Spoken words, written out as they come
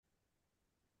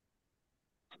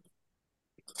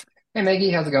Hey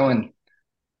Maggie, how's it going?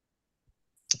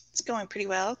 It's going pretty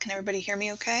well. Can everybody hear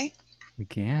me okay? We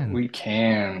can. We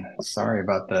can. Sorry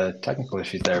about the technical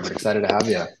issues there, but excited to have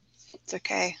you. It's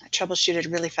okay. I troubleshooted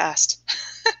really fast.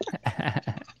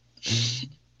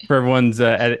 For everyone's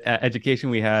education,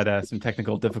 we had some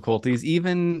technical difficulties.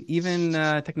 Even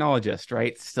technologists,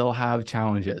 right, still have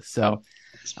challenges. So,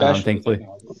 Especially thankfully,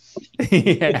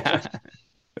 technology. yeah,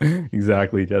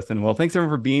 exactly, Justin. Well, thanks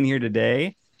everyone for being here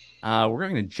today. We're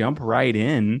going to jump right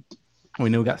in. We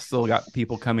know we still got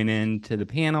people coming in to the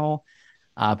panel.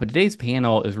 But today's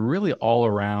panel is really all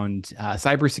around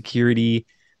cybersecurity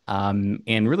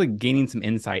and really gaining some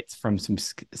insights from some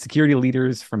security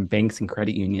leaders from banks and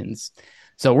credit unions.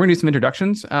 So we're going to do some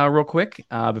introductions real quick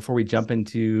before we jump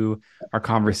into our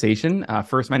conversation.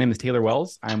 First, my name is Taylor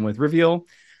Wells. I'm with Rivial.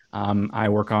 I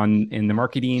work in the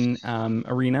marketing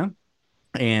arena.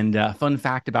 And fun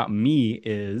fact about me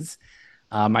is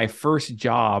my first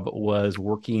job was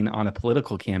working on a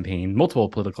political campaign, multiple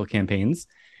political campaigns,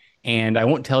 and I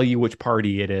won't tell you which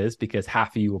party it is because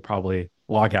half of you will probably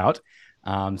log out.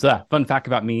 Fun fact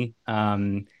about me.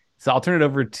 So I'll turn it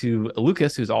over to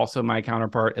Lucas, who's also my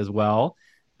counterpart as well,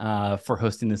 for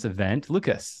hosting this event.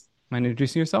 Lucas, mind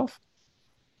introducing yourself?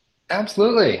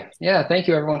 Absolutely. Yeah, thank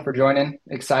you everyone for joining.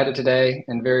 Excited today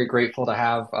and very grateful to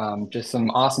have just some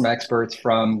awesome experts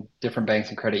from different banks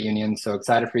and credit unions. So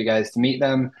excited for you guys to meet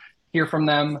them, hear from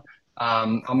them.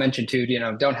 I'll mention too,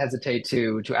 don't hesitate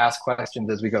to ask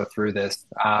questions as we go through this.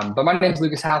 But my name is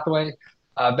Lucas Hathaway.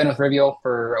 I've been with Rivial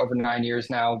for over 9 years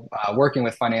now, working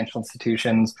with financial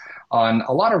institutions on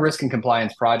a lot of risk and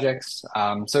compliance projects.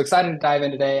 So excited to dive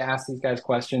in today, ask these guys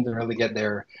questions, and really get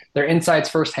their insights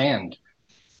firsthand.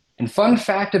 And fun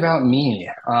fact about me,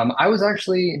 I was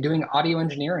actually doing audio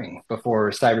engineering before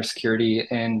cybersecurity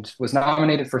and was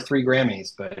nominated for 3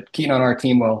 Grammys. But Keaton on our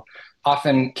team will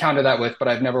often counter that with, but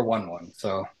I've never won one.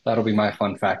 So that'll be my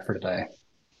fun fact for today.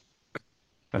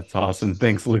 That's awesome.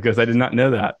 Thanks, Lucas. I did not know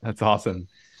that. That's awesome.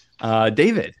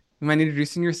 David, you mind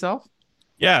introducing yourself?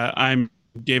 Yeah, I'm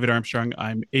David Armstrong.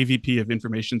 I'm AVP of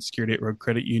Information Security at Rogue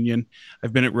Credit Union.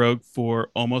 I've been at Rogue for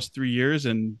almost 3 years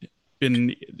and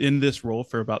been in this role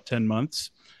for about 10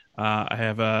 months. I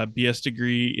have a BS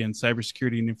degree in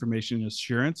cybersecurity and information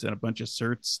assurance and a bunch of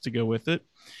certs to go with it.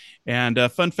 And a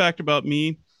fun fact about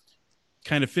me,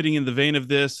 kind of fitting in the vein of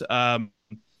this, I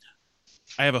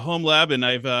have a home lab and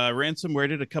I've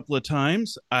ransomwared it a couple of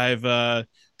times. I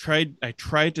tried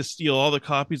to steal all the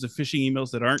copies of phishing emails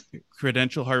that aren't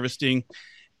credential harvesting,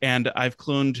 and I've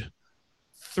cloned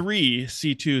three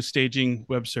C2 staging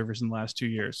web servers in the last 2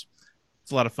 years.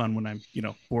 It's a lot of fun when I'm,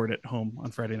 bored at home on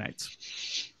Friday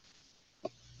nights.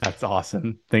 That's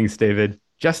awesome. Thanks, David.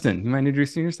 Justin, you mind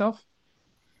introducing yourself?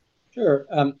 Sure.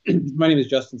 My name is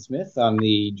Justin Smith. I'm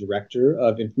the Director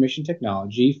of Information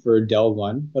Technology for Del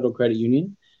One Federal Credit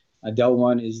Union. Del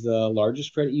One is the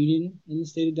largest credit union in the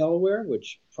state of Delaware,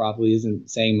 which probably isn't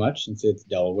saying much since it's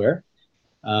Delaware.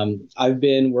 I've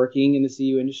been working in the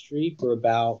CU industry for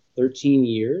about 13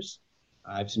 years.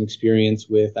 I have some experience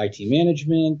with IT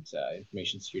management,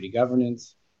 information security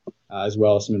governance, as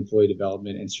well as some employee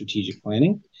development and strategic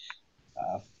planning.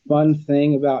 Uh, Fun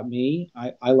thing about me,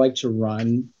 I like to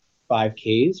run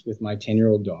 5Ks with my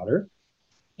 10-year-old daughter,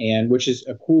 and which is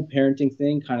a cool parenting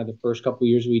thing. Kind of the first couple of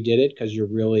years we did it because you're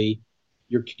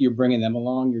bringing them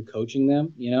along, you're coaching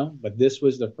them, But this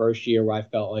was the first year where I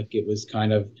felt like it was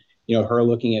kind of her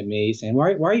looking at me saying,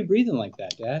 why are you breathing like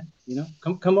that, Dad?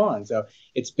 Come on. So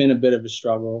it's been a bit of a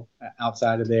struggle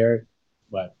outside of there,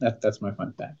 but that's my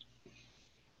fun fact.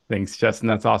 Thanks, Justin.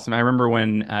 That's awesome. I remember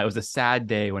when it was a sad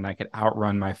day when I could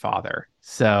outrun my father.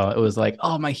 So it was like,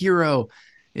 oh, my hero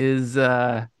is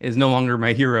no longer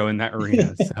my hero in that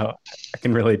arena. So I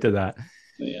can relate to that.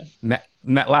 Yeah.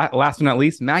 Last but not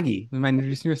least, Maggie, you mind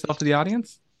introducing yourself to the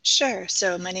audience? Sure.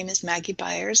 So my name is Maggie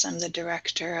Byers. I'm the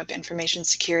Director of Information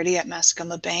Security at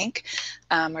Mascoma Bank.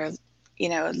 We're,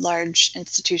 a large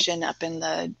institution up in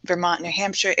the Vermont, New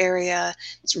Hampshire area.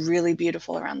 It's really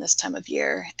beautiful around this time of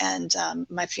year. And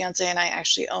my fiance and I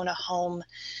actually own a home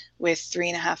with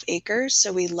 3.5 acres.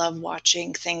 So we love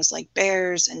watching things like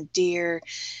bears and deer.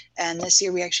 And this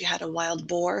year we actually had a wild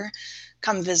boar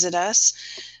come visit us.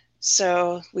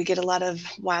 So we get a lot of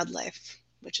wildlife,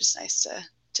 which is nice to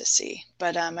see.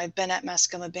 But I've been at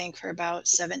Mascoma Bank for about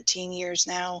 17 years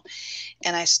now,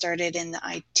 and I started in the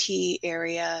IT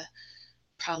area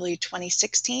probably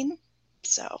 2016.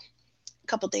 So a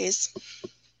couple days.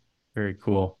 Very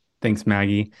cool. Thanks,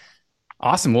 Maggie.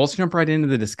 Awesome. Well, let's jump right into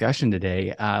the discussion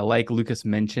today. Like Lucas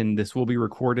mentioned, this will be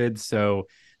recorded. So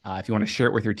if you want to share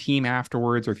it with your team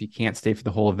afterwards, or if you can't stay for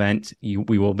the whole event,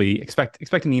 we will be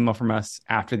expect an email from us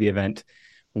after the event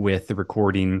with the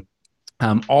recording.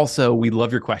 Also, we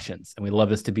love your questions, and we love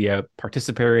this to be a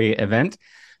participatory event.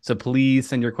 So please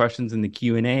send your questions in the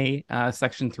Q&A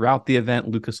section throughout the event.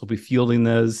 Lucas will be fielding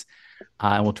those,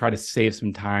 and we'll try to save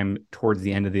some time towards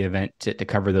the end of the event to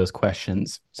cover those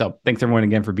questions. So thanks, everyone,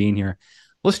 again for being here.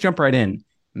 Let's jump right in.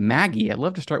 Maggie, I'd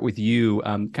love to start with you.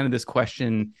 Kind of this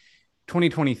question,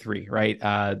 2023, right?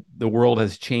 The world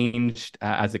has changed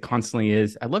as it constantly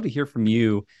is. I'd love to hear from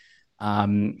you.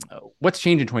 What's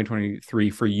changed in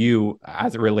 2023 for you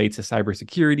as it relates to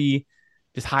cybersecurity,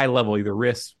 just high level, either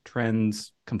risks,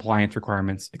 trends, compliance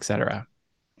requirements, et cetera?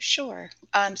 Sure.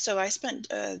 So I spent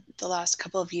the last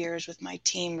couple of years with my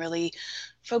team really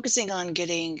focusing on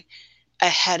getting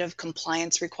ahead of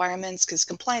compliance requirements, because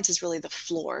compliance is really the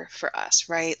floor for us,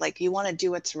 right? Like you want to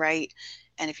do what's right.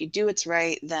 And if you do what's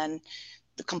right, then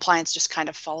the compliance just kind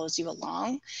of follows you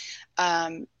along.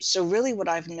 So really what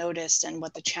I've noticed and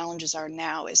what the challenges are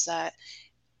now is that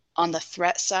on the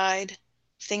threat side,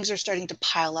 things are starting to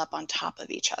pile up on top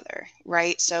of each other,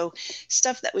 right? So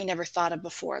stuff that we never thought of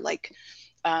before, like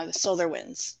the solar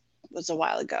winds was a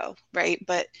while ago, right?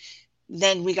 But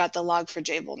then we got the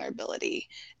log4j vulnerability.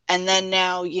 And then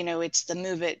now, it's the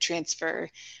move it transfer,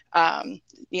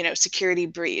 security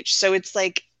breach. So it's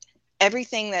like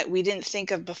everything that we didn't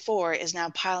think of before is now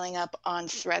piling up on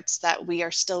threats that we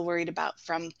are still worried about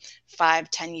from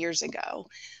 5-10 years ago.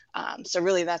 So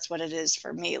really that's what it is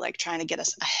for me. Like trying to get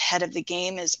us ahead of the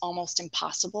game is almost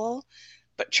impossible,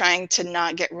 but trying to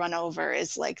not get run over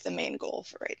is like the main goal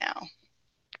for right now.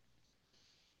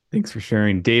 Thanks for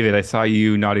sharing. David, I saw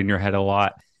you nodding your head a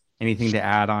lot. Anything to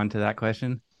add on to that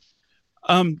question?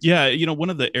 Yeah, one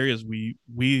of the areas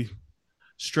we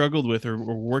struggled with or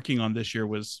were working on this year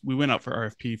was we went out for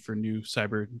RFP for new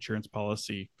cyber insurance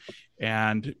policy.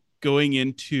 And going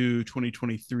into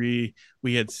 2023,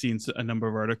 we had seen a number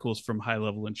of articles from high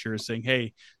level insurers saying,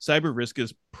 hey, cyber risk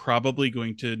is probably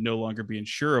going to no longer be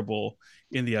insurable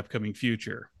in the upcoming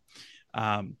future.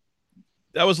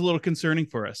 That was a little concerning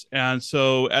for us. And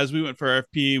so as we went for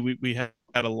RFP, we had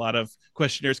a lot of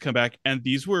questionnaires come back, and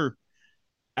these were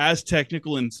as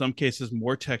technical, in some cases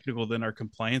more technical than our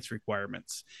compliance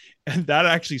requirements. And that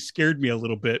actually scared me a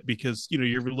little bit because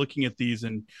you're looking at these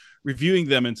and reviewing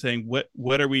them and saying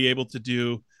what are we able to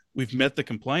do? We've met the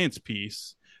compliance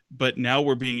piece, but now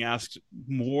we're being asked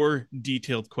more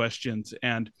detailed questions.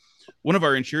 And one of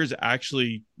our insurers,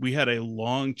 actually, we had a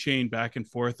long chain back and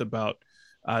forth about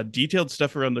detailed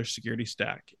stuff around their security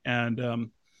stack.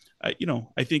 And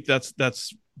I think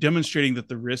that's demonstrating that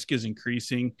the risk is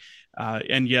increasing.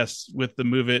 And yes, with the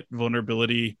move it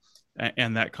vulnerability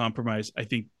and that compromise, I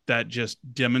think that just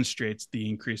demonstrates the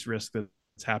increased risk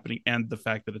that's happening and the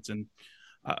fact that it's in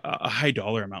a high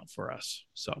dollar amount for us.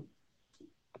 So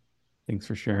thanks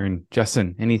for sharing.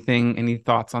 Justin, any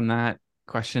thoughts on that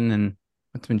question and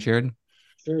what's been shared?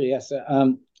 Sure, yes.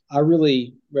 I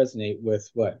really resonate with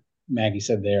what Maggie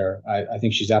said there. I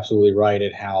think she's absolutely right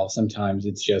at how sometimes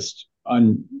it's just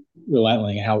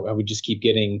unrelenting, how we just keep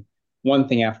getting one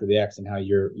thing after the next, and how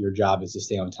your job is to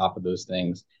stay on top of those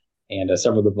things. And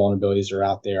several of the vulnerabilities are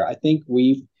out there. I think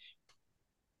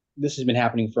this has been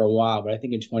happening for a while, but I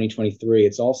think in 2023,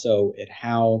 it's also at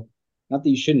how, not that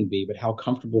you shouldn't be, but how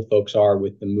comfortable folks are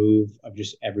with the move of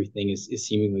just everything is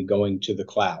seemingly going to the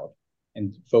cloud.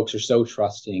 And folks are so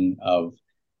trusting of,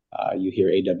 you hear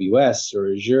AWS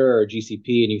or Azure or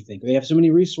GCP, and you think they have so many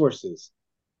resources,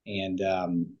 and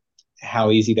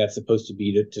how easy that's supposed to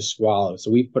be to swallow.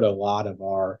 So we've put a lot of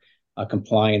our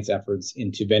compliance efforts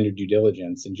into vendor due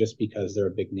diligence, and just because they're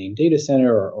a big name data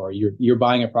center, or you're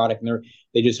buying a product and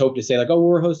they just hope to say like, oh,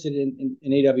 we're hosted in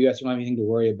AWS, you don't have anything to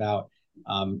worry about.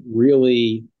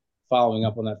 Really following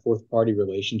up on that fourth party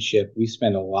relationship, we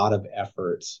spend a lot of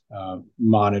efforts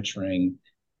monitoring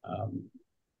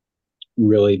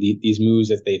really these moves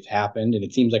that they've happened, and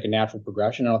it seems like a natural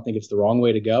progression. I don't think it's the wrong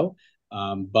way to go,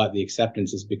 but the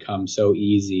acceptance has become so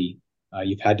easy.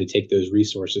 You've had to take those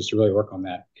resources to really work on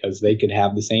that, because they could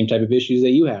have the same type of issues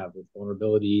that you have with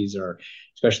vulnerabilities, or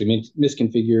especially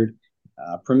misconfigured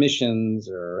permissions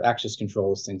or access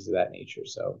controls, things of that nature.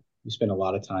 So we spend a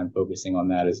lot of time focusing on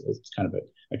that as kind of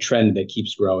a trend that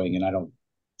keeps growing, and I don't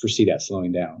foresee that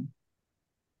slowing down.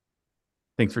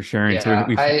 Thanks for sharing. Yeah,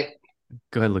 So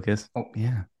go ahead, Lucas. Oh,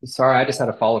 yeah. sorry, I just had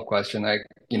a follow-up question.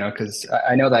 Because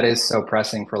I know that is so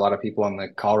pressing for a lot of people on the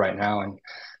call right now.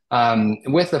 And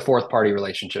with the fourth party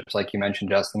relationships, like you mentioned,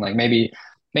 Justin, like maybe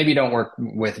you don't work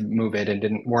with Move It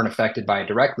and weren't affected by it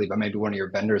directly, but maybe one of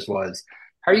your vendors was.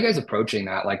 How are you guys approaching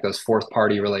that, like those fourth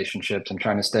party relationships, and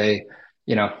trying to stay,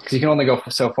 because you can only go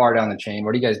so far down the chain.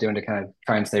 What are you guys doing to kind of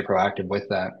try and stay proactive with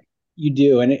that? You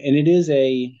do, and it is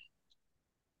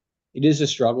It is a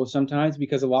struggle sometimes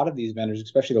because a lot of these vendors,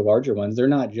 especially the larger ones, they're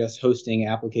not just hosting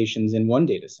applications in one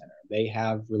data center. They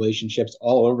have relationships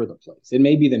all over the place. It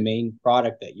may be the main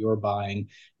product that you're buying.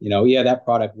 Yeah, that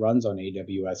product runs on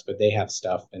AWS, but they have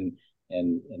stuff in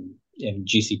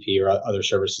GCP or other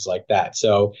services like that.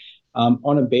 So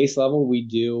on a base level, we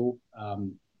do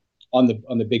on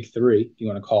the big three, if you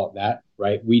want to call it that,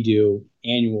 right? We do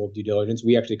annual due diligence.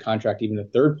 We actually contract even a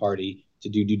third party to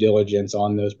do due diligence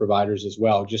on those providers as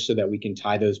well, just so that we can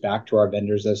tie those back to our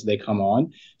vendors as they come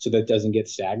on, so that it doesn't get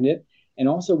stagnant. And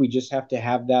also, we just have to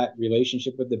have that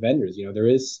relationship with the vendors. There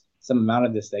is some amount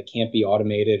of this that can't be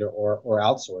automated or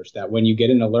outsourced. That when you get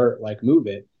an alert like Move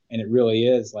It, and it really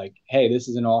is like, hey, this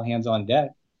is an all hands on deck,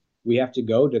 we have to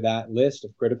go to that list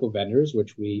of critical vendors,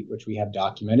 which we have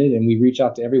documented, and we reach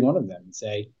out to every one of them and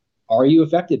say, are you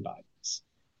affected by this?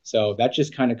 So that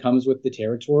just kind of comes with the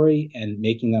territory, and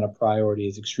making that a priority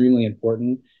is extremely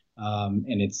important.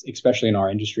 And it's especially in our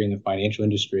industry, in the financial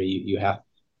industry, you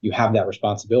have that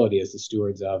responsibility as the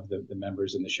stewards of the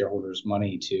members and the shareholders'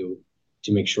 money to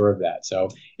make sure of that. So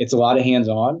it's a lot of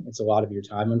hands-on. It's a lot of your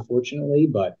time, unfortunately,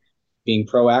 but being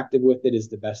proactive with it is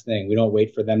the best thing. We don't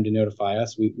wait for them to notify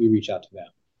us. We reach out to them.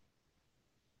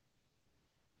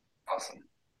 Awesome.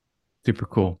 Super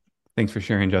cool. Thanks for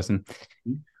sharing, Justin.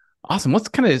 Awesome. Let's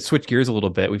kind of switch gears a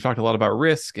little bit. We've talked a lot about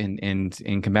risk and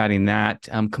combating that.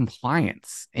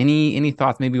 Compliance. Any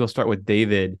thoughts? Maybe we'll start with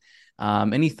David.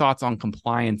 Any thoughts on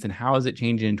compliance and how is it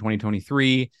changing in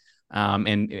 2023? And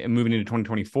moving into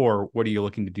 2024, what are you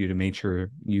looking to do to make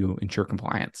sure you ensure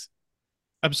compliance?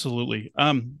 Absolutely.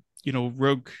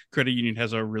 Rogue Credit Union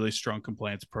has a really strong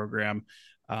compliance program.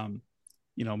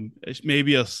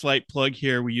 Maybe a slight plug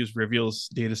here. We use Rivial's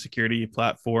data security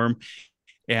platform,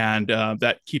 and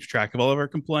that keeps track of all of our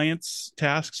compliance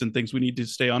tasks and things we need to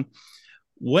stay on.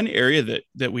 One area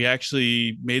that we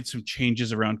actually made some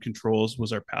changes around controls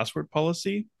was our password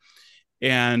policy.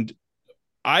 And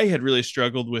I had really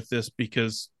struggled with this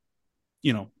because,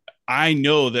 I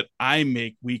know that I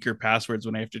make weaker passwords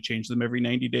when I have to change them every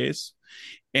 90 days.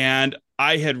 And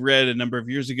I had read a number of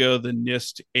years ago the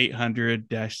NIST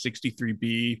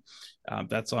 800-63B.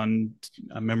 That's on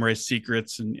memorized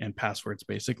secrets and passwords,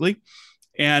 basically.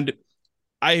 And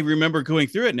I remember going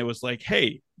through it, and it was like,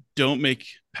 hey, don't make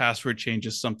password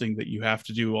changes something that you have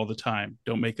to do all the time.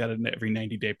 Don't make that an every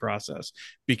 90-day process,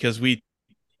 because we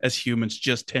as humans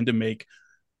just tend to make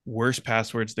worse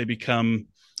passwords. They become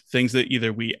things that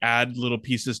either we add little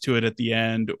pieces to it at the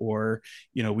end, or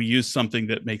we use something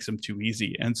that makes them too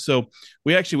easy. And so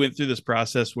we actually went through this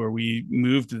process where we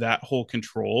moved that whole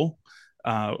control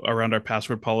around our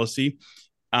password policy,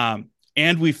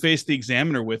 and we faced the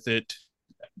examiner with it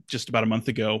just about a month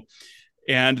ago.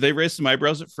 And they raised some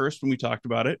eyebrows at first when we talked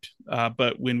about it,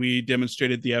 but when we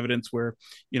demonstrated the evidence where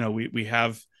we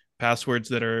have passwords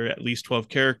that are at least 12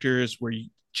 characters, we're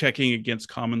checking against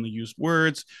commonly used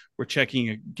words, we're checking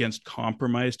against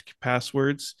compromised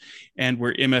passwords, and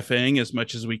we're MFAing as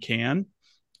much as we can,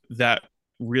 that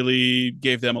really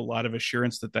gave them a lot of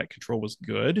assurance that control was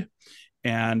good.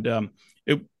 And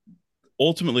it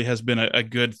ultimately has been a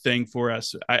good thing for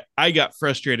us. I got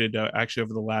frustrated actually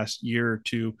over the last year or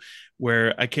two,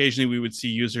 where occasionally we would see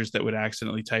users that would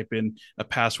accidentally type in a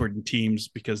password in Teams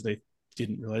because they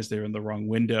didn't realize they were in the wrong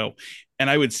window. And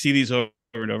I would see these over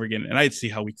and over again, and I'd see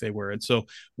how weak they were. And so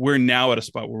we're now at a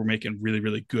spot where we're making really,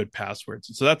 really good passwords.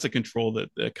 And so that's a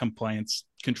compliance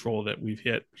control that we've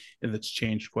hit, and that's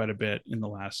changed quite a bit in the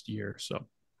last year. So,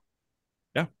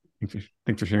 yeah.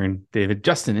 Thanks for sharing, David.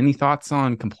 Justin, any thoughts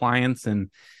on compliance and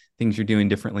things you're doing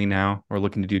differently now or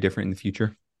looking to do different in the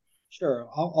future? Sure.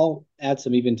 I'll add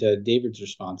some even to David's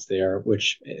response there,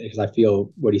 which, because I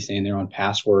feel what he's saying there on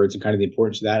passwords and kind of the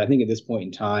importance of that. I think at this point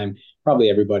in time, probably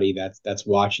everybody that's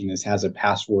watching this has a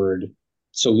password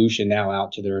solution now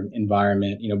out to their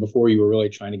environment. Before you were really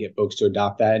trying to get folks to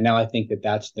adopt that, and now I think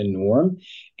that's the norm.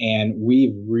 And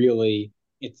we've really,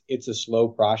 it's a slow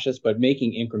process, but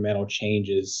making incremental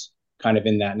changes kind of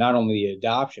in that, not only the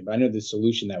adoption, but I know the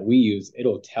solution that we use,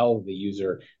 it'll tell the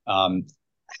user,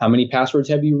 how many passwords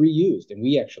have you reused? And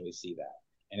we actually see that.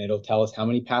 And it'll tell us how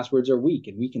many passwords are weak.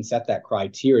 And we can set that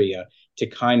criteria to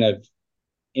kind of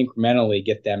incrementally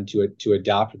get them to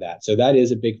adopt that. So that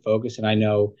is a big focus. And I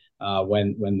know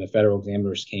when the federal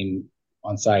examiners came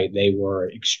on site, they were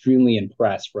extremely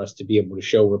impressed for us to be able to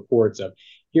show reports of,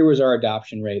 here was our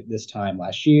adoption rate this time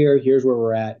last year. Here's where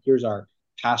we're at. Here's our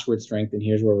password strength, and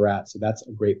here's where we're at. So that's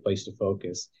a great place to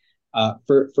focus.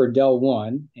 For Dell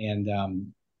One,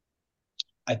 and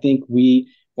I think one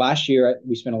last year,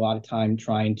 we spent a lot of time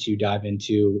trying to dive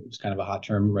into, it was kind of a hot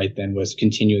term right then, was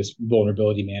continuous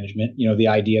vulnerability management. The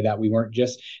idea that we weren't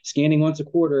just scanning once a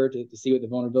quarter to see what the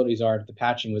vulnerabilities are, if the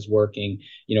patching was working.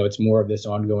 It's more of this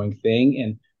ongoing thing.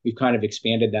 And we've kind of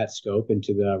expanded that scope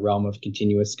into the realm of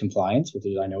continuous compliance, which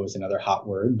I know is another hot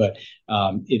word, but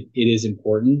it is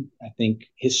important. I think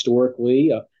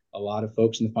historically, a lot of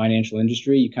folks in the financial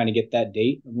industry, you kind of get that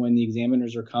date of when the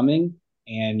examiners are coming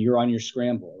and you're on your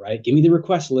scramble, right? Give me the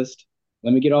request list.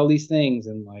 Let me get all these things.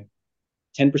 And like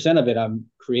 10% of it I'm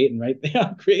creating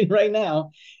right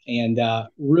now. And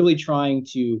really trying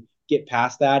to get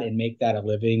past that and make that a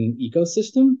living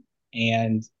ecosystem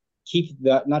and keep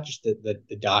that, not just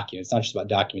the document. It's not just about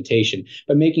documentation,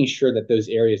 but making sure that those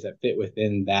areas that fit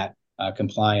within that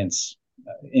compliance,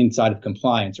 inside of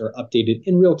compliance, are updated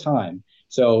in real time.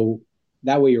 So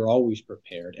that way you're always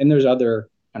prepared. And there's other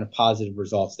kind of positive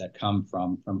results that come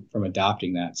from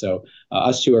adopting that. So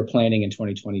us two are planning in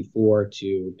 2024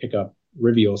 to pick up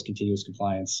Rivial's continuous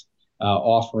compliance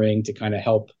offering to kind of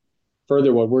help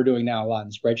further what we're doing now a lot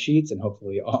in spreadsheets, and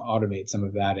hopefully automate some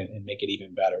of that and make it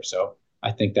even better. So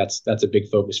I think that's a big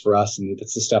focus for us, and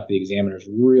that's the stuff the examiners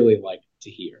really like to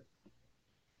hear.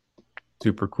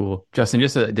 Super cool. Justin,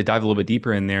 just to dive a little bit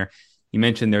deeper in there, you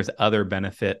mentioned there's other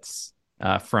benefits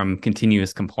from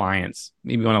continuous compliance.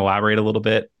 Maybe you want to elaborate a little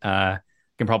bit. I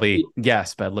can probably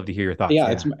guess, but I'd love to hear your thoughts.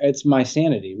 Yeah, it's my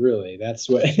sanity, really. That's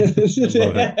what Love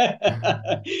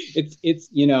it.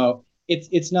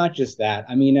 It's not just that.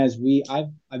 I mean,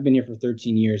 I've been here for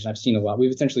 13 years and I've seen a lot. We've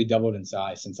essentially doubled in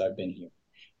size since I've been here.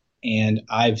 And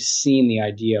I've seen the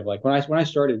idea of, like, when I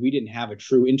started, we didn't have a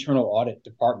true internal audit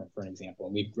department, for an example,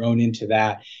 and we've grown into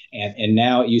that. And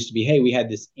now it used to be, hey, we had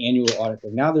this annual audit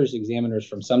thing. Now there's examiners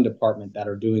from some department that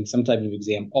are doing some type of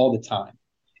exam all the time.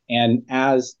 And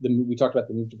as we talked about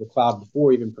the move to the cloud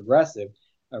before, even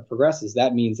progresses,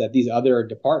 that means that these other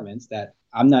departments that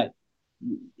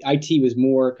IT was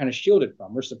more kind of shielded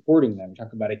from, we're supporting them.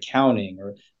 Talk about accounting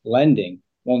or lending.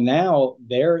 Well, now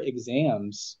their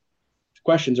exams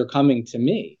questions are coming to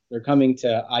me. They're coming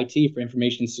to IT for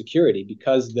information security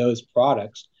because those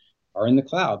products are in the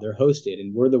cloud. They're hosted,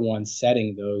 and we're the ones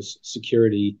setting those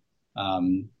security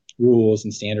rules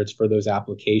and standards for those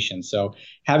applications. So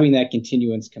having that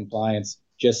continuous compliance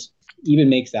just even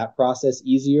makes that process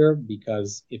easier,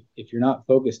 because if you're not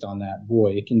focused on that,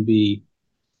 boy, it can be,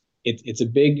 it's a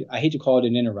big, I hate to call it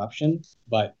an interruption,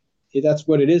 but that's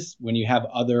what it is when you have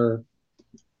other,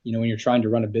 when you're trying to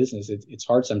run a business. It's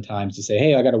hard sometimes to say,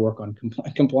 hey, I got to work on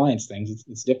compliance things.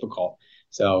 It's difficult.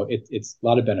 So it's a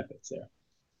lot of benefits there.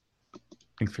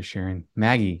 Thanks for sharing.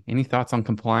 Maggie, any thoughts on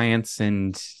compliance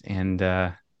and in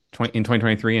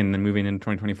 2023 and then moving into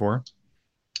 2024?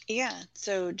 Yeah,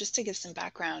 so just to give some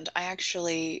background, I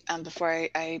actually, before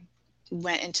I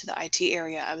went into the IT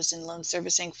area, I was in loan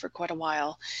servicing for quite a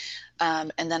while.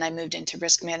 And then I moved into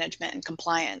risk management and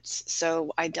compliance.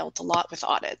 So I dealt a lot with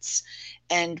audits.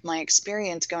 And my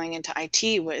experience going into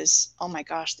IT was, oh my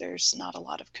gosh, there's not a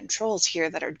lot of controls here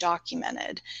that are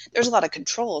documented. There's a lot of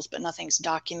controls, but nothing's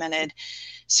documented.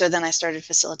 So then I started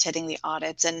facilitating the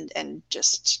audits, and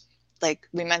just like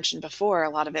we mentioned before, a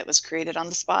lot of it was created on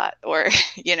the spot, or,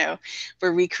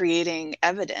 we're recreating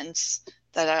evidence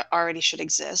that already should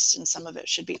exist, and some of it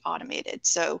should be automated.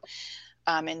 So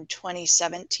in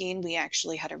 2017, we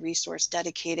actually had a resource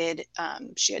dedicated.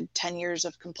 She had 10 years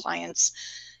of compliance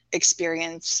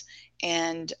experience.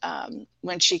 And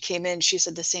when she came in, she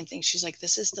said the same thing. She's like,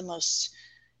 this is the most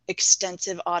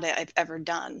extensive audit I've ever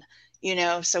done.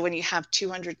 So when you have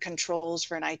 200 controls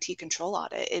for an IT control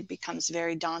audit, it becomes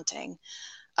very daunting.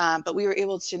 But we were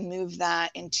able to move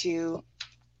that into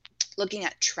looking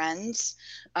at trends,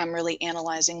 really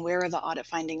analyzing where are the audit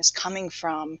findings coming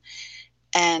from,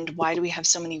 and why do we have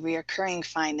so many reoccurring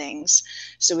findings.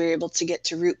 So we were able to get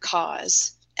to root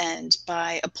cause, and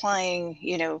by applying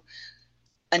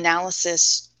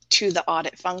analysis to the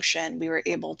audit function, we were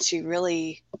able to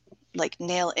really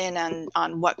nail in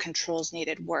on what controls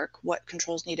needed work, what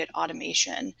controls needed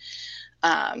automation,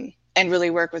 and really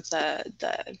work with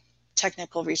the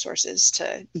technical resources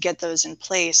to get those in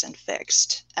place and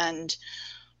fixed. And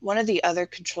one of the other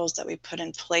controls that we put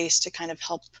in place to kind of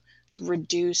help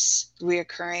reduce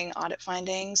reoccurring audit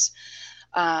findings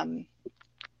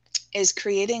is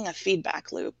creating a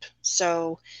feedback loop.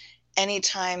 So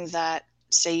anytime that,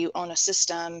 say, you own a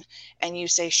system and you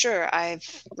say, sure, I've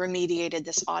remediated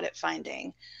this audit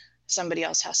finding, somebody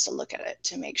else has to look at it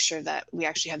to make sure that we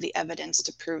actually have the evidence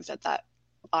to prove that that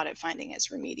audit finding is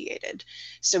remediated.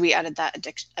 So we added that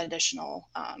additional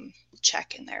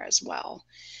check in there as well.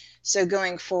 So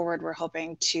going forward, we're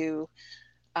hoping to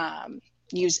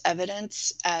use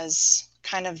evidence as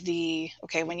kind of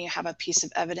okay, when you have a piece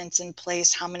of evidence in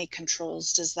place, how many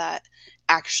controls does that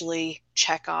actually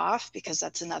check off? Because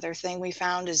that's another thing we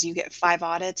found is you get 5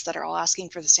 audits that are all asking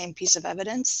for the same piece of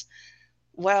evidence.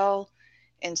 Well,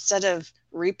 instead of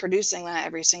reproducing that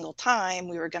every single time,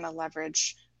 we were going to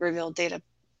leverage Reveal Data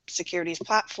Security's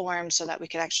platform so that we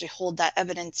could actually hold that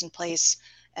evidence in place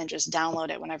and just download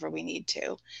it whenever we need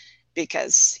to.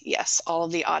 Because yes, all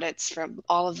of the audits from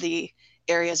all of the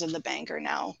areas of the bank are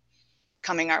now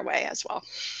coming our way as well.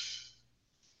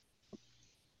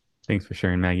 Thanks for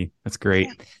sharing, Maggie. That's great.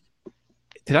 Yeah.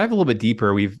 To dive a little bit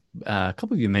deeper, we've a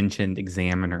couple of you mentioned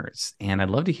examiners, and I'd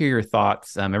love to hear your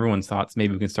thoughts, everyone's thoughts.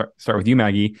 Maybe we can start with you,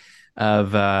 Maggie,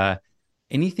 of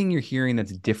anything you're hearing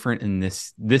that's different in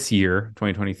this year,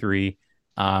 2023,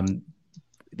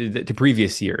 to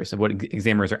previous years, of what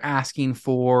examiners are asking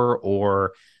for,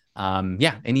 or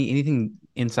anything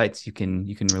insights you can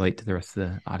relate to the rest of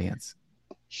the audience.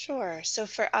 Sure. So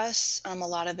for us, a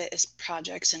lot of it is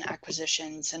projects and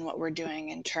acquisitions and what we're doing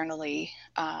internally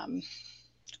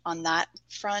on that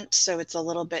front. So it's a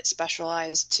little bit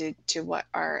specialized to what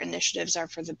our initiatives are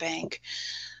for the bank.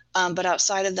 But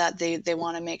outside of that, they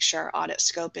want to make sure our audit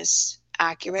scope is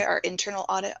accurate, our internal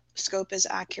audit scope is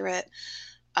accurate.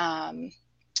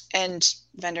 And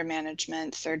vendor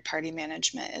management, third-party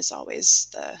management is always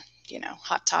the,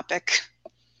 hot topic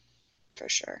for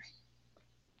sure.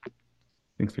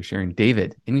 Thanks for sharing.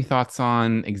 David, any thoughts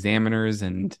on examiners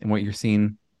and what you're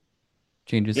seeing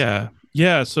changes?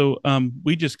 Yeah. So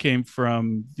we just came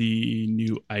from the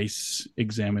new ICE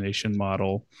examination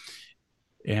model,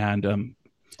 and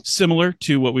similar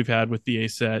to what we've had with the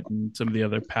ASET and some of the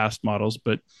other past models,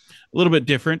 but a little bit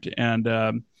different.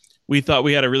 And we thought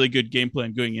we had a really good game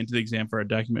plan going into the exam for our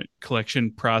document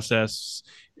collection process.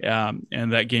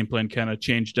 And that game plan kind of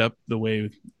changed up the way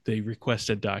they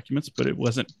requested documents, but it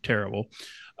wasn't terrible.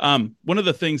 One of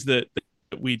the things that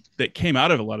came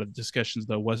out of a lot of the discussions,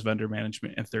 though, was vendor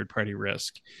management and third-party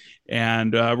risk.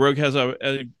 And Rogue has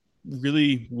a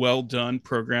really well done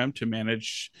program to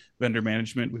manage vendor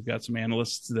management. We've got some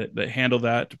analysts that handle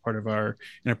that, part of our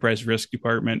enterprise risk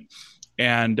department.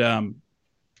 And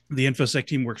the InfoSec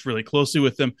team works really closely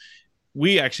with them.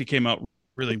 We actually came out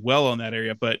really well on that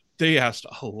area, but they asked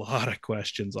a lot of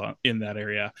questions in that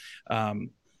area.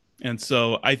 And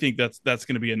so I think that's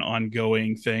going to be an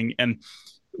ongoing thing. And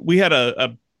we had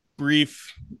a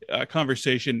brief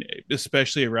conversation,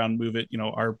 especially around Move It.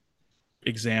 Our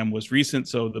exam was recent,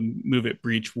 so the Move It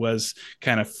breach was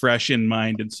kind of fresh in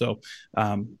mind, and so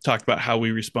talked about how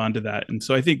we respond to that. And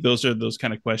so I think those are those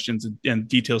kind of questions and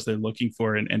details they're looking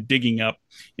for and digging up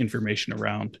information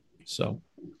around. So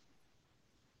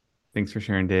thanks for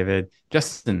sharing, David.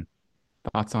 Justin,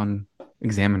 thoughts on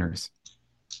examiners?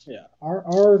 Yeah,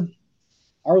 our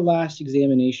last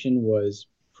examination was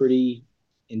pretty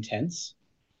intense.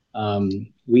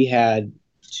 We had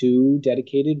 2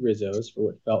 dedicated Rizzos for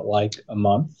what felt like a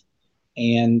month.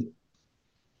 And,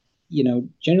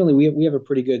 generally we have a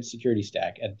pretty good security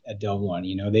stack at Del One.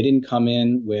 They didn't come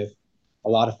in with a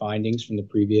lot of findings from the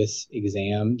previous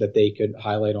exam that they could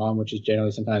highlight on, which is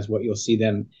generally sometimes what you'll see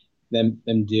them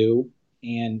do.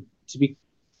 And to be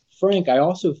frank, I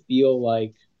also feel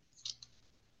like,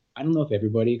 I don't know if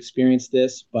everybody experienced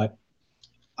this, but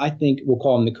I think we'll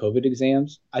call them the COVID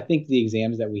exams. I think the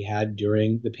exams that we had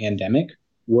during the pandemic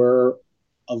were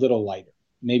a little lighter.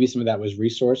 Maybe some of that was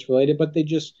resource related, but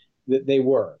they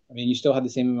were. I mean, you still had the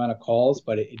same amount of calls,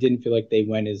 but it didn't feel like they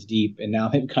went as deep. And now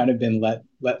they've kind of been let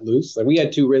loose. Like we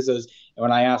had 2 Rizzos, and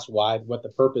when I asked what the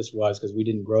purpose was, because we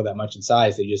didn't grow that much in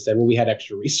size, they just said, well, we had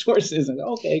extra resources. And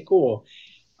okay, cool.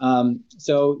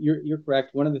 So you're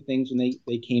correct. One of the things when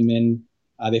they came in,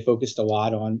 they focused a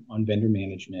lot on vendor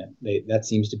management. That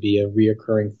seems to be a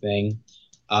reoccurring thing.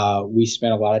 We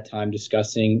spent a lot of time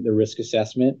discussing the risk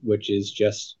assessment, which is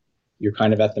just you're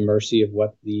kind of at the mercy of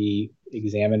what the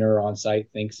examiner on site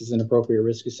thinks is an appropriate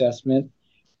risk assessment.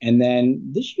 And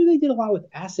then this year they did a lot with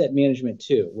asset management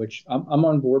too, which I'm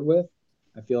on board with.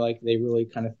 I feel like they really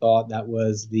kind of thought that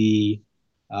was the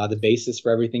basis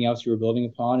for everything else you were building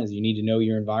upon. Is you need to know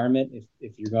your environment.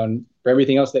 If you're going for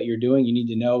everything else that you're doing, you need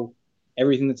to know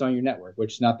everything that's on your network,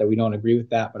 which is not that we don't agree with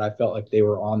that, but I felt like they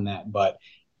were on that. But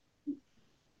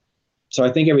so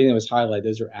I think everything that was highlighted,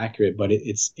 those are accurate, but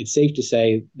it's safe to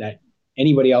say that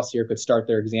anybody else here could start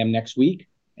their exam next week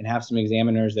and have some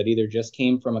examiners that either just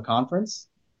came from a conference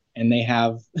and they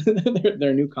have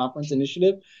their new conference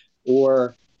initiative,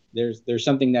 or there's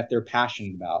something that they're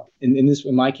passionate about. In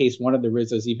my case, one of the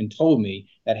Rizzos even told me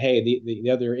that, hey, the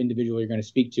other individual you're going to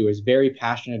speak to is very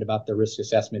passionate about the risk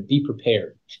assessment. Be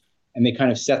prepared. And they kind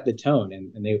of set the tone,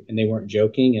 and they weren't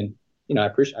joking. And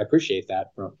I appreciate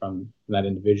that from that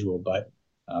individual, but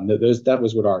that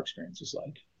was what our experience was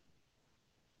like.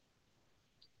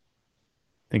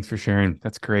 Thanks for sharing.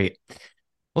 That's great.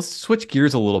 Let's switch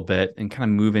gears a little bit and kind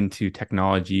of move into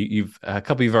technology. You've a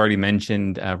couple you've already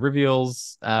mentioned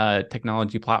Rivial's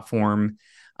technology platform.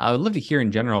 I would love to hear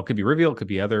in general. It could be Rivial, it could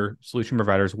be other solution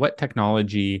providers. What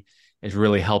technology is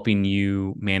really helping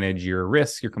you manage your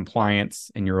risks, your compliance,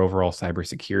 and your overall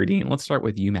cybersecurity? And let's start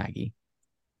with you, Maggie.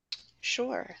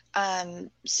 Sure.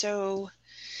 So,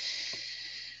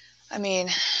 I mean,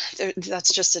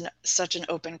 that's just such an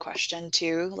open question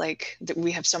too. Like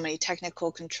we have so many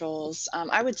technical controls.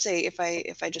 I would say if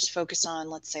I just focus on,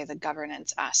 let's say, the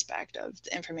governance aspect of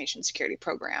the information security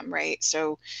program, right?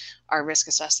 So, our risk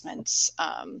assessments,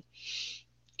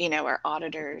 our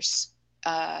auditors.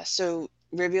 So,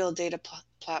 Reveal Data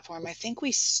Platform. I think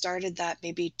we started that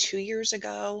maybe 2 years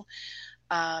ago.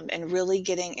 And really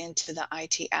getting into the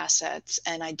IT assets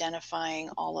and identifying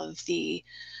all of the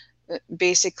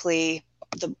basically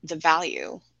the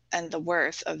value and the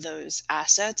worth of those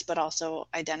assets, but also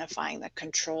identifying the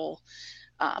control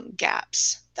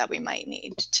gaps that we might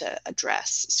need to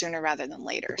address sooner rather than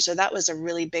later. So that was a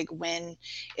really big win.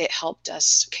 It helped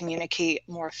us communicate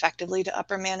more effectively to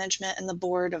upper management and the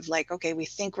board of like, okay, we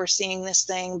think we're seeing this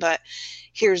thing, but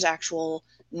here's actual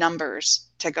numbers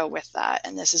to go with that.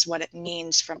 And this is what it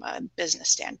means from a business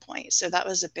standpoint. So that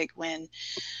was a big win.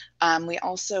 We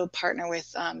also partner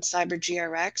with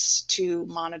CyberGRX to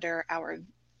monitor our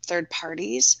third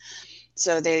parties.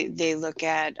 So they look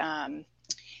at,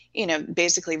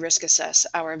 basically risk assess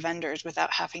our vendors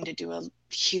without having to do a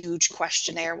huge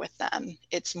questionnaire with them.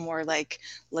 It's more like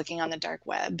looking on the dark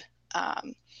web,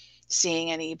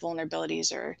 seeing any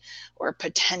vulnerabilities or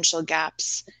potential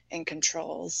gaps in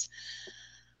controls.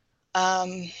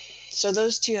 So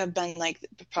those two have been like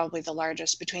probably the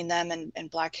largest. Between them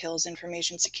and Black Hills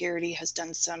Information Security has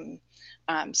done some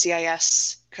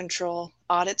CIS control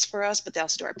audits for us, but they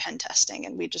also do our pen testing,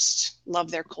 and we just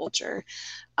love their culture.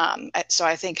 So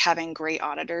I think having great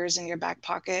auditors in your back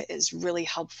pocket is really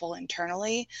helpful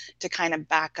internally to kind of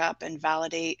back up and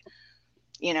validate,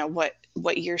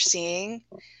 what you're seeing.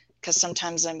 Because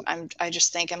sometimes I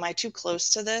just think, am I too close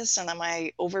to this, and am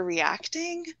I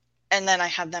overreacting? And then I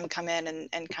have them come in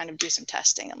and kind of do some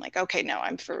testing. I'm like, okay, no,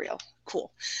 I'm for real.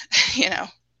 Cool.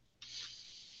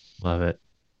 Love it.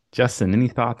 Justin, any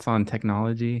thoughts on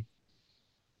technology?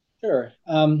 Sure.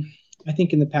 I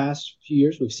think in the past few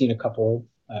years, we've seen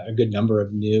a good number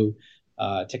of new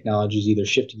technologies either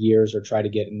shift gears or try to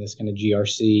get in this kind of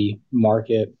GRC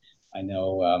market. I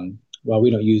know, well,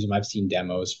 we don't use them. I've seen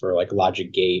demos for like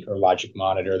Logic Gate or Logic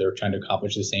Monitor. They're trying to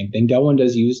accomplish the same thing. Dell One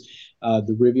does use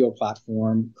the Rivial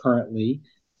platform currently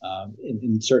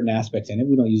in certain aspects in it.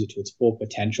 We don't use it to its full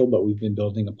potential, but we've been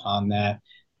building upon that.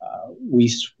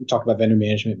 We talked about vendor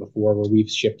management before, where we've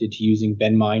shifted to using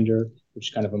VendMinder, which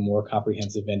is kind of a more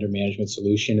comprehensive vendor management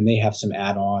solution. And they have some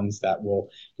add-ons that will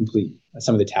complete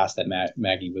some of the tasks that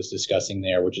Maggie was discussing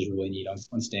there, which is really neat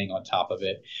on staying on top of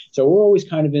it. So we're always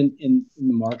kind of in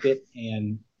the market,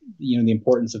 and the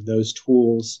importance of those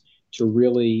tools to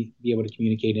really be able to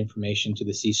communicate information to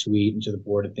the C-suite and to the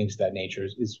board and things of that nature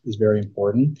is very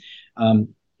important.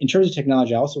 In terms of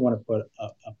technology, I also want to put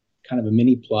a kind of a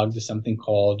mini plug to something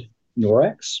called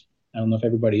Norex. I don't know if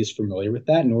everybody is familiar with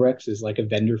that. Norex is like a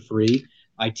vendor-free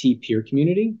IT peer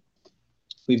community.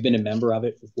 We've been a member of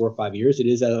it for 4 or 5 years. It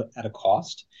is at a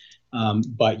cost,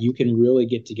 but you can really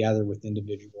get together with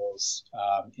individuals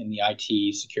in the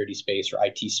IT security space or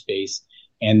IT space,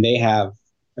 and they have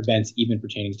events even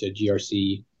pertaining to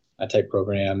GRC type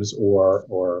programs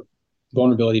or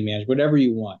vulnerability management, whatever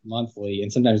you want, monthly,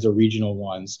 and sometimes they're regional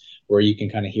ones where you can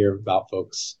kind of hear about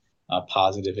folks'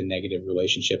 positive and negative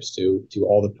relationships to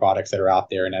all the products that are out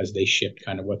there, and as they shift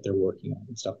kind of what they're working on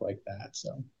and stuff like that.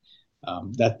 So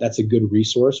that's a good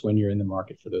resource when you're in the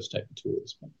market for those type of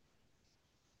tools.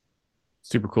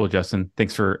 Super cool, Justin.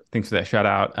 Thanks for that shout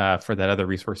out for that other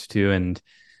resource too, and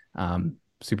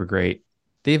super great.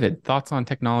 David, thoughts on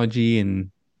technology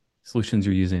and solutions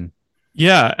you're using?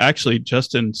 Yeah, actually,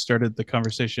 Justin started the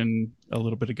conversation a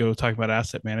little bit ago talking about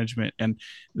asset management, and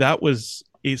that was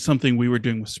something we were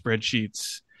doing with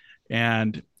spreadsheets.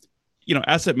 And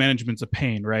asset management's a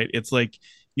pain, right? It's like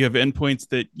you have endpoints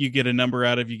that you get a number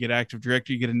out of, you get Active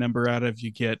Directory, you get a number out of,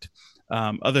 you get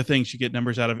other things you get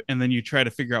numbers out of, and then you try to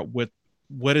figure out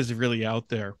what is really out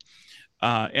there.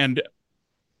 And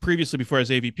previously, before I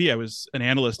was AVP, I was an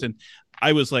analyst, and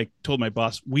I was like, told my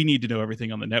boss, we need to know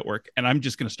everything on the network, and I'm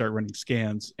just going to start running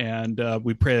scans, and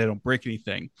we pray I don't break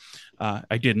anything.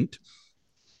 I didn't.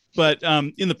 But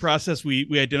in the process, we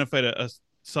identified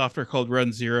software called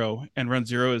Run Zero, and Run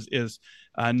Zero is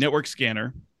a network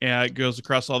scanner, and it goes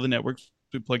across all the networks.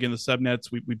 We plug in the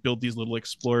subnets. We build these little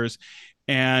explorers,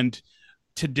 and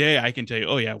today I can tell you,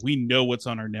 oh yeah, we know what's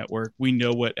on our network. We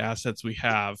know what assets we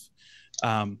have.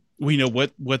 We know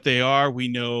what they are. We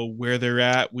know where they're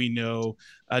at. We know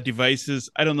devices.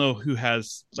 I don't know who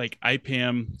has like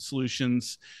IPAM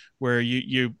solutions where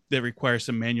you that require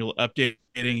some manual updating,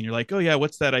 and you're like, oh yeah,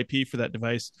 what's that IP for that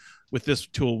device? With this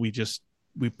tool,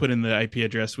 we put in the IP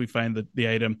address, we find the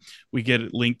item, we get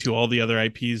it linked to all the other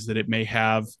IPs that it may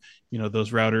have,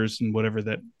 those routers and whatever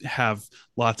that have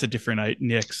lots of different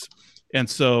NICs. And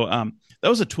so that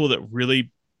was a tool that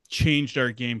really changed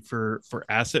our game for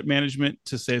asset management,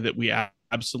 to say that we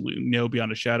absolutely know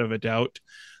beyond a shadow of a doubt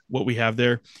what we have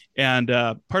there. And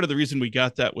part of the reason we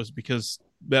got that was because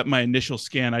that my initial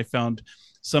scan, I found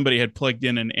somebody had plugged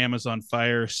in an Amazon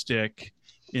Fire Stick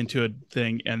into a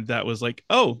thing, and that was like,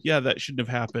 oh yeah, that shouldn't have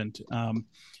happened.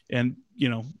 And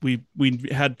we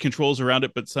had controls around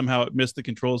it, but somehow it missed the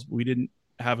controls. We didn't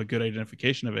have a good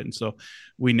identification of it, and so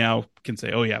we now can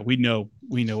say, oh yeah, we know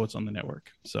what's on the network.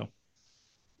 So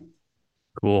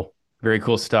Cool. Very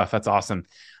cool stuff. That's awesome.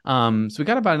 So we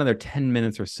got about another 10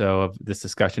 minutes or so of this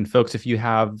discussion. Folks, if you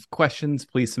have questions,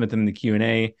 please submit them in the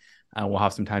Q&A. We'll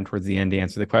have some time towards the end to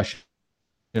answer the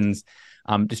questions.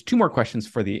 Just two more questions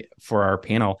for our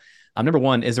panel. Number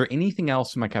one, is there anything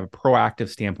else from like a proactive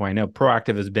standpoint? I know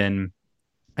proactive has been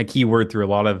a key word through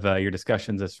a lot of your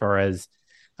discussions as far as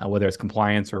whether it's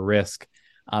compliance or risk.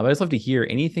 But I'd just love to hear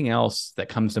anything else that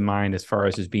comes to mind as far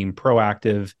as just being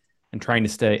proactive and trying to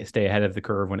stay ahead of the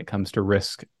curve when it comes to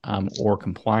risk or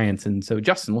compliance. And so,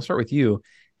 Justin, we'll start with you.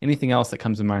 Anything else that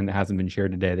comes to mind that hasn't been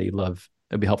shared today that you'd love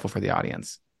that'd be helpful for the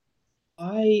audience?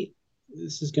 I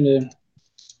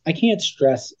can't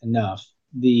stress enough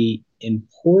the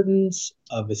importance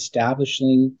of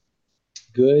establishing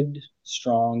good,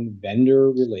 strong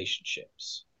vendor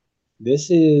relationships.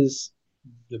 This is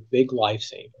the big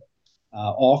lifesaver.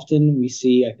 Often we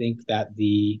see, I think, that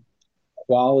the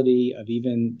quality of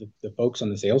even the folks on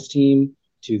the sales team,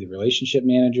 to the relationship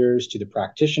managers, to the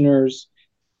practitioners,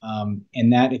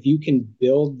 and that if you can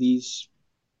build these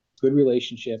good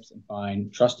relationships and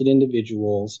find trusted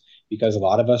individuals, because a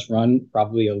lot of us run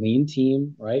probably a lean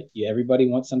team, right? Everybody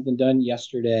wants something done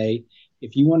yesterday.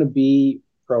 If you want to be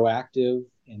proactive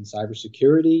in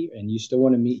cybersecurity and you still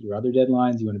want to meet your other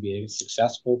deadlines, you want to be a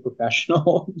successful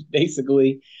professional,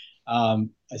 basically,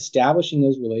 establishing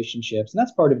those relationships, and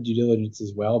that's part of due diligence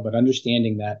as well, but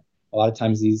understanding that a lot of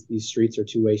times these streets are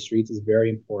two-way streets is very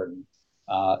important.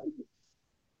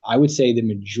 I would say the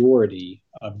majority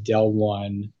of Dell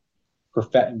One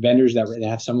vendors that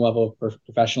have some level of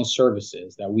professional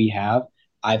services that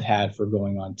I've had for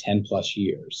going on 10 plus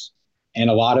years. And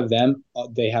a lot of them,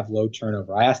 they have low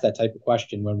turnover. I ask that type of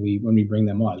question when we bring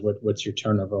them on. What's your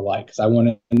turnover like? Because I want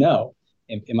to know,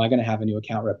 am I going to have a new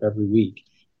account rep every week?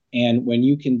 And when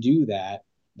you can do that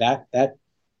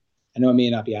I know I may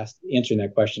not be answering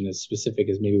that question as specific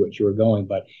as maybe what you were going,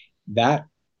 but that,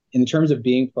 in terms of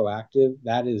being proactive,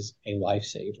 that is a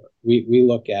lifesaver. We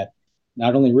look at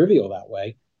not only Rivial that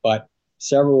way, but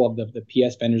several of the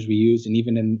PS vendors we use, and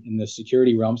even in the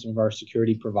security realm, some of our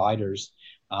security providers,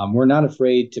 we're not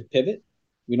afraid to pivot.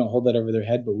 We don't hold that over their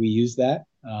head, but we use that.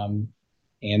 And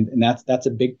that's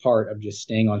a big part of just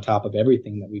staying on top of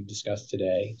everything that we've discussed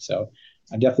today. So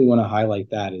I definitely want to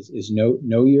highlight that is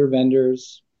know your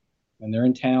vendors. When they're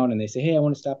in town and they say, hey, I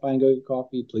want to stop by and go get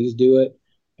coffee, please do it.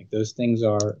 Like, those things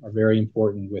are very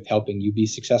important with helping you be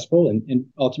successful and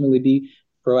ultimately be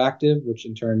proactive, which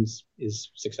in turn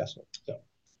is successful. So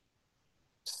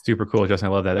Super cool, Justin.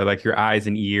 I love that. They're like your eyes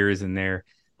and ears, and they're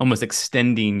almost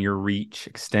extending your reach,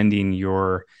 extending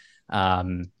your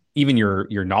even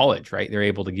your knowledge, right? They're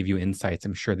able to give you insights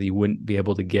I'm sure that you wouldn't be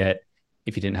able to get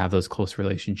if you didn't have those close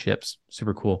relationships.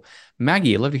 Super cool.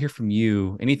 Maggie, I'd love to hear from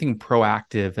you. Anything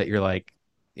proactive that you're like,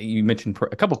 you mentioned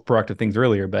a couple of proactive things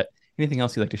earlier, but anything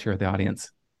else you'd like to share with the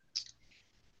audience?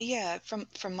 Yeah,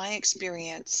 from my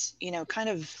experience, kind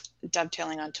of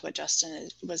dovetailing onto what Justin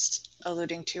was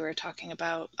alluding to or talking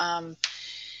about,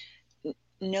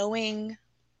 knowing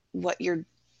what your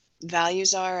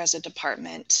values are as a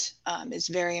department is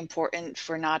very important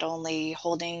for not only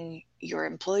holding your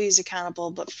employees accountable,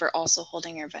 but for also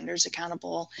holding your vendors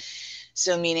accountable.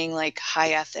 So meaning like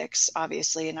high ethics,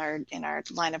 obviously in our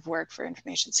line of work for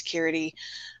information security,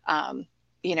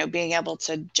 being able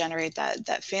to generate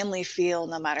that family feel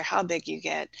no matter how big you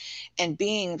get, and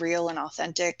being real and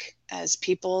authentic as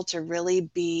people to really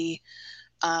be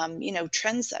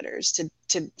trendsetters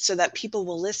to so that people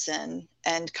will listen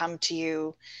and come to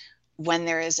you when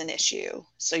there is an issue.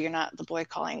 So you're not the boy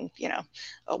calling,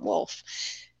 a wolf.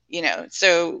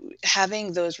 So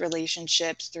having those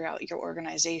relationships throughout your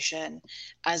organization,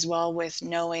 as well with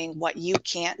knowing what you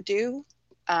can't do,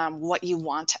 what you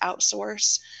want to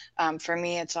outsource. For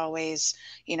me, it's always,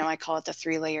 I call it the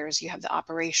 3 layers. You have the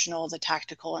operational, the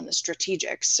tactical, and the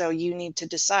strategic. So you need to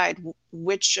decide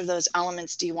which of those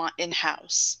elements do you want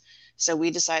in-house. So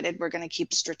we decided we're going to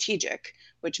keep strategic,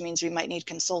 which means we might need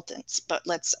consultants, but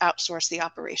let's outsource the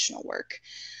operational work.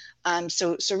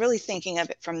 So really thinking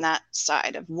of it from that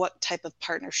side of what type of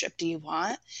partnership do you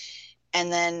want,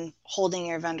 and then holding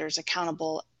your vendors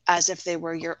accountable as if they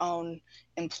were your own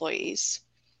employees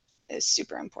is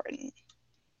super important.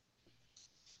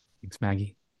 Thanks,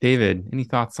 Maggie. David, any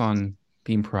thoughts on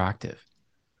being proactive?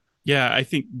 Yeah, I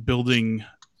think building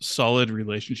solid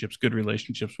relationships, good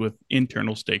relationships with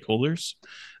internal stakeholders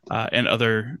and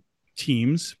other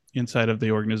teams inside of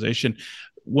the organization.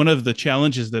 One of the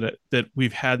challenges that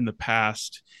we've had in the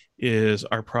past is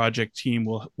our project team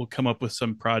will come up with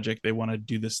some project. They want to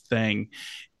do this thing,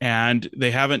 and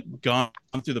they haven't gone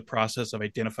through the process of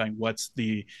identifying what's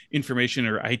the information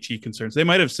or IT concerns. They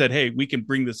might have said, hey, we can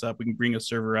bring this up, we can bring a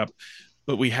server up,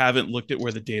 but we haven't looked at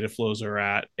where the data flows are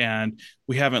at, and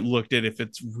we haven't looked at if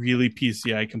it's really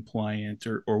PCI compliant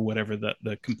or whatever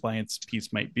the compliance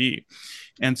piece might be.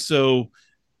 And so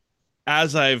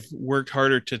as I've worked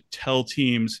harder to tell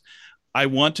teams, I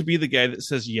want to be the guy that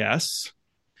says yes,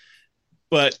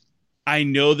 but I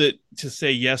know that to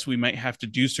say yes, we might have to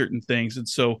do certain things. And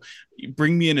so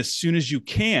bring me in as soon as you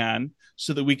can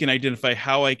so that we can identify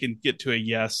how I can get to a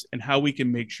yes and how we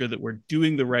can make sure that we're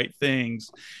doing the right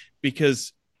things.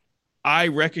 Because I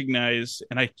recognize,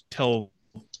 and I tell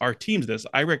our teams this,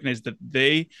 I recognize that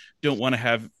they don't want to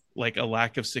have like a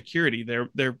lack of security.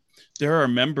 They're our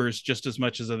members just as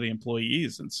much as are the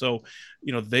employees. And so,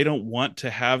 they don't want to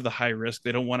have the high risk.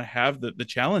 They don't want to have the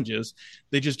challenges.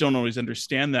 They just don't always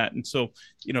understand that. And so,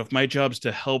 if my job is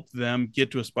to help them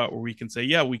get to a spot where we can say,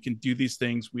 yeah, we can do these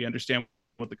things. We understand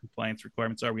what the compliance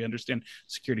requirements are. We understand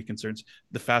security concerns.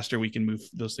 The faster we can move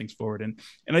those things forward. And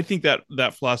I think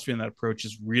that philosophy and that approach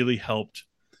has really helped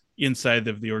inside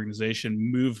of the organization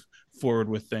move forward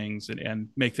with things and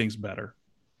make things better.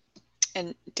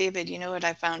 And David, what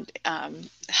I found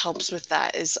helps with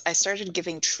that is I started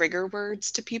giving trigger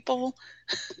words to people.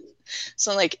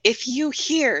 So like, if you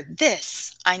hear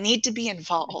this, I need to be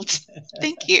involved.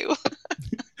 Thank you.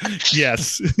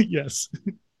 Yes. Yes.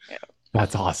 Yeah.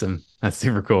 That's awesome. That's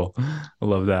super cool. I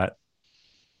love that.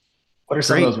 What are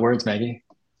some of those words, Maggie?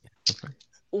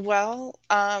 Well,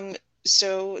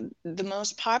 so the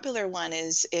most popular one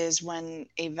is when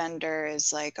a vendor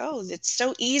is like, oh, it's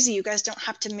so easy. You guys don't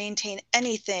have to maintain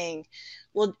anything.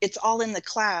 Well, it's all in the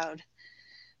cloud.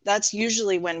 That's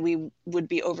usually when we would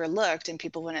be overlooked and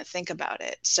people wouldn't think about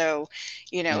it. So,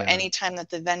 anytime that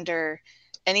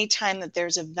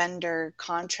there's a vendor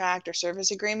contract or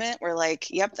service agreement, we're like,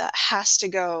 yep, that has to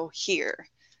go here.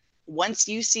 Once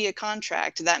you see a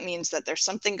contract, that means that there's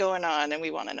something going on and we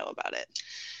want to know about it.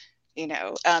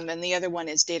 And the other one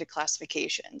is data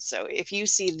classification. So if you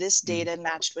see this data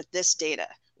matched with this data,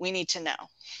 we need to know,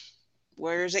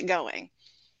 where is it going?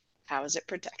 How is it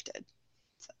protected?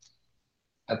 So.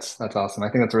 That's awesome. I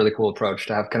think that's a really cool approach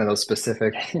to have kind of those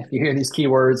specific, if you hear these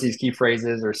keywords, these key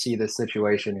phrases, or see this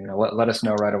situation, let us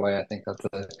know right away. I think that's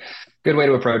a good way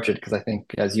to approach it, because I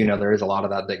think, as you know, there is a lot of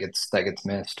that gets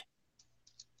missed.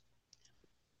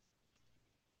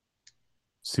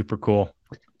 Super cool.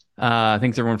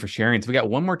 Thanks everyone for sharing. So we got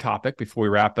one more topic before we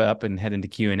wrap up and head into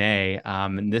Q&A.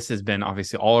 And this has been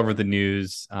obviously all over the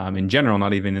news in general,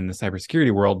 not even in the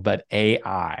cybersecurity world, but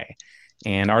AI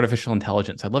and artificial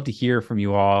intelligence. I'd love to hear from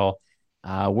you all.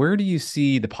 Where do you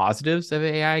see the positives of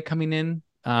AI coming in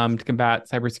to combat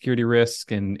cybersecurity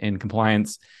risk and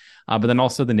compliance? But then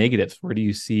also the negatives. Where do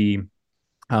you see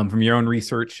from your own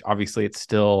research? Obviously, it's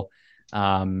still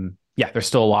there's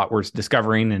still a lot we're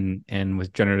discovering and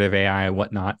with generative AI and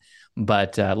whatnot.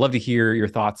 But I'd love to hear your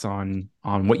thoughts on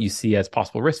what you see as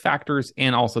possible risk factors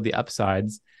and also the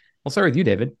upsides. We'll start with you,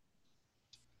 David.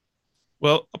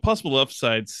 Well, possible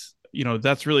upsides,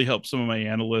 that's really helped some of my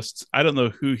analysts. I don't know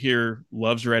who here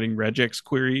loves writing regex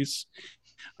queries.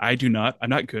 I do not. I'm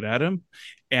not good at them.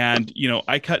 And,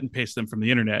 I cut and paste them from the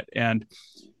internet. And,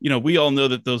 we all know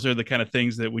that those are the kind of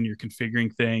things that when you're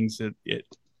configuring things,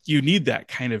 you need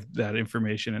that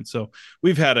information. And so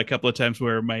we've had a couple of times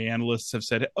where my analysts have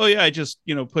said, oh yeah, I just,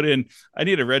 put in, I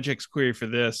need a regex query for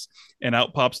this, and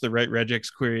out pops the right regex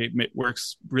query. It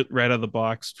works right out of the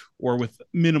box or with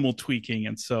minimal tweaking.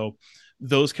 And so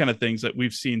those kind of things that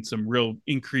we've seen some real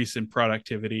increase in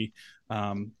productivity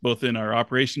both in our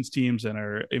operations teams and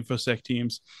our infosec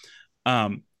teams.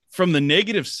 From the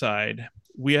negative side,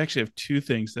 we actually have two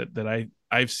things that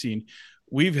I've seen.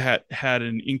 We've had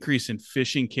an increase in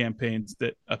phishing campaigns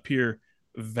that appear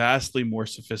vastly more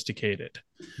sophisticated.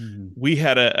 Mm-hmm. We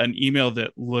had an email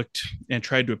that looked and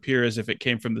tried to appear as if it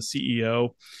came from the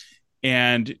CEO,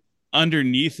 and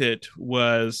underneath it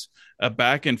was a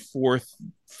back and forth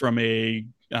from a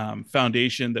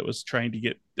foundation that was trying to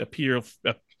get appeal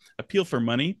for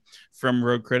money from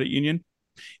Rogue Credit Union.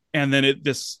 And then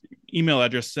this email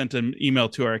address sent an email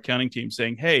to our accounting team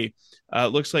saying, hey,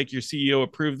 looks like your CEO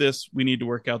approved this. We need to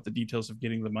work out the details of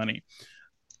getting the money.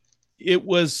 It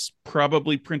was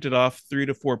probably printed off 3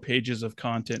 to 4 pages of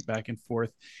content back and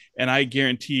forth. And I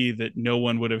guarantee that no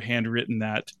one would have handwritten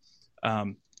that.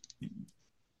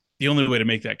 The only way to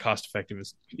make that cost effective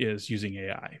is using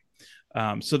AI.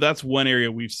 So that's one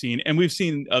area we've seen. And we've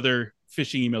seen other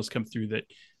phishing emails come through that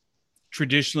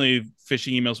traditionally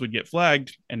phishing emails would get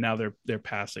flagged, and now they're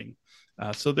passing.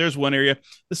 So there's one area.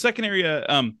 The second area,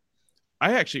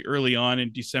 I actually early on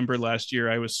in December last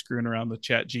year, I was screwing around with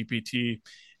ChatGPT,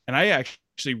 and I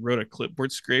actually wrote a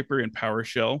clipboard scraper in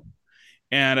PowerShell,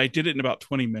 and I did it in about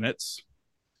 20 minutes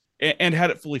and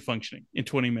had it fully functioning in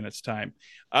 20 minutes time,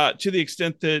 to the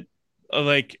extent that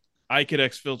like I could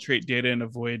exfiltrate data and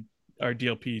avoid our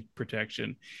DLP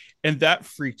protection. And that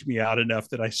freaked me out enough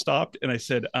that I stopped and I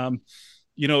said,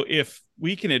 if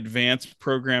we can advance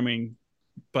programming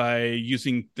by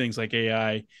using things like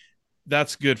AI,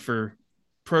 that's good for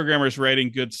programmers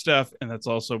writing good stuff. And that's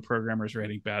also programmers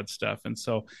writing bad stuff. And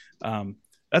so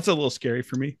that's a little scary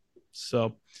for me.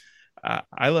 So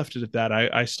I left it at that.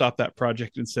 I stopped that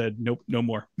project and said, nope, no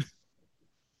more.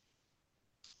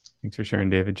 Thanks for sharing,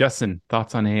 David. Justin,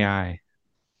 thoughts on AI?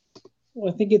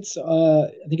 Well, I think it's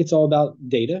all about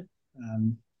data.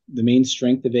 The main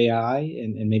strength of AI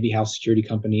and maybe how security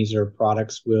companies or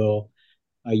products will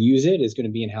use it is going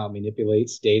to be in how it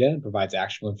manipulates data and provides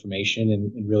actionable information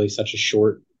in really such a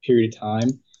short period of time.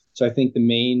 So I think the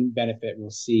main benefit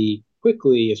we'll see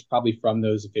quickly is probably from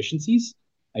those efficiencies.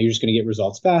 You're just going to get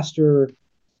results faster,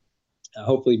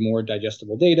 hopefully more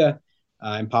digestible data,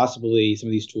 and possibly some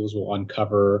of these tools will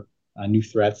uncover new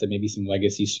threats that maybe some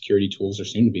legacy security tools or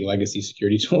soon to be legacy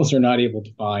security tools are not able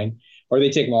to find, or they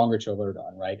take longer to alert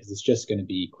on, right? Because it's just going to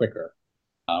be quicker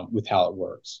with how it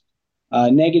works.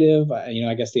 Negative,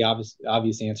 I guess the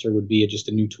obvious answer would be just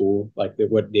a new tool, like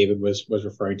what David was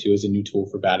referring to as a new tool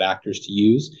for bad actors to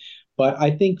use. But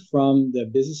I think from the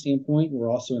business standpoint,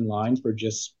 we're also in line for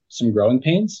just some growing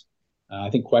pains. I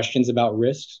think questions about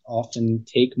risks often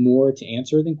take more to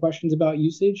answer than questions about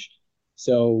usage.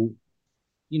 So,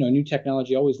 new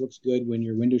technology always looks good when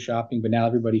you're window shopping, but now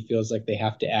everybody feels like they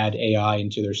have to add AI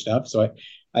into their stuff. So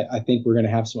I think we're going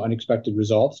to have some unexpected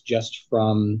results just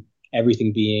from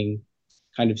everything being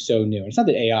kind of so new. And it's not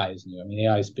that AI is new. I mean,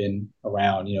 AI has been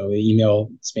around,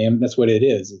 email spam, that's what it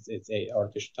is. It's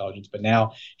artificial intelligence, but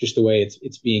now just the way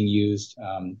it's being used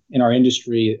in our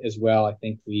industry as well. I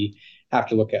think we have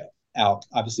to look out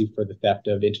obviously for the theft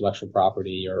of intellectual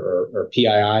property or PII,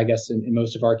 I guess, in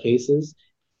most of our cases.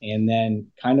 And then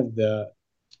kind of the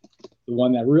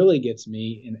one that really gets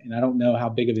me, and I don't know how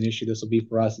big of an issue this will be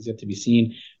for us, is yet to be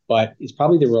seen, but it's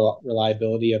probably the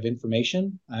reliability of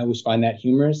information. I always find that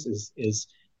humorous is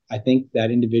I think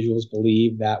that individuals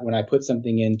believe that when I put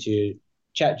something into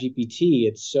ChatGPT,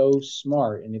 it's so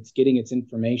smart and it's getting its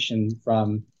information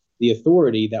from the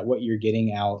authority that what you're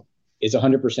getting out is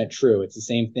 100% true. It's the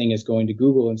same thing as going to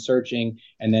Google and searching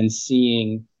and then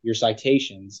seeing your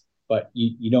citations, but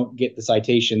you don't get the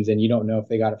citations and you don't know if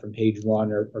they got it from page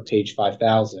 1 or page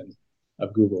 5,000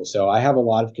 of Google. So I have a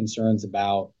lot of concerns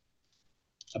about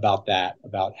that,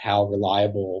 about how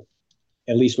reliable,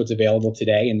 at least what's available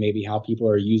today, and maybe how people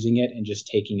are using it and just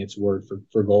taking its word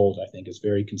for gold, I think is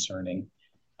very concerning.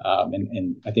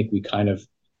 And I think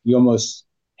you almost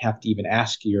have to even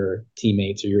ask your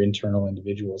teammates or your internal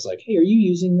individuals, like, hey, are you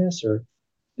using this? Or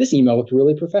this email looked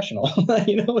really professional.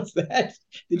 What's that?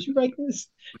 Did you write this?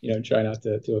 Try not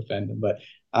to offend them. But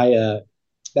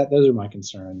those are my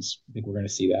concerns. I think we're going to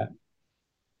see that.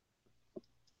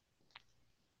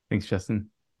 Thanks, Justin.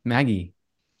 Maggie,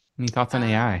 any thoughts on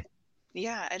AI?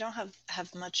 Yeah, I don't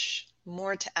have much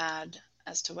more to add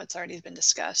as to what's already been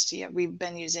discussed. Yeah, we've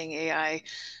been using AI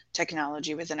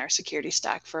technology within our security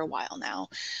stack for a while now.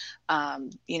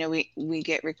 We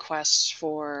get requests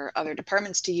for other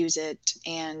departments to use it,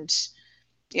 and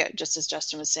yeah, just as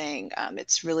Justin was saying,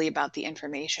 it's really about the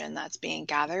information that's being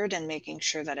gathered and making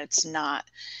sure that it's not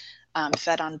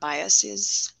fed on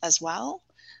biases as well.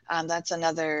 That's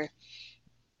another,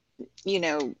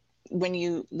 when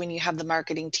you have the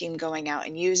marketing team going out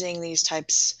and using these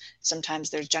types, sometimes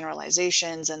there's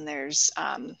generalizations and there's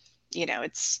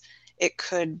it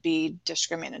could be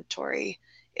discriminatory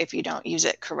if you don't use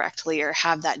it correctly or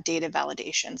have that data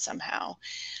validation somehow.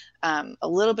 A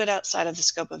little bit outside of the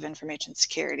scope of information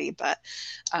security, but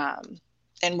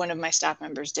and one of my staff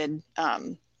members did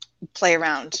play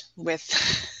around with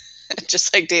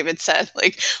just like David said,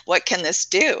 like, what can this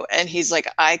do? And he's like,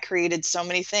 I created so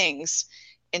many things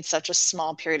in such a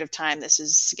small period of time. This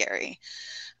is scary.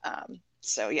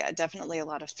 So yeah, definitely a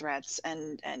lot of threats.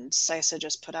 And CISA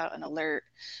just put out an alert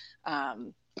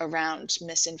around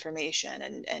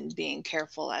misinformation and being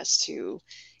careful as to,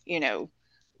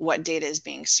 what data is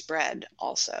being spread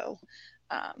also.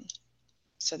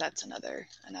 So that's another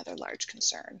large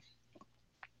concern.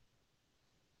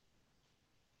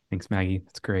 Thanks, Maggie.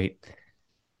 That's great.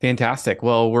 Fantastic.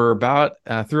 Well, we're about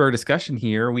through our discussion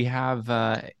here. We have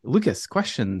Lucas,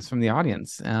 questions from the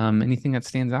audience. Anything that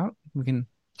stands out we can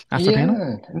ask the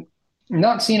panel? Yeah,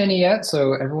 not seen any yet,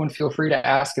 so everyone feel free to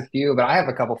ask a few, but I have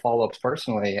a couple follow-ups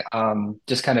personally.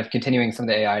 Just kind of continuing some of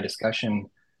the AI discussion.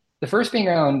 The first being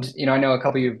around, I know a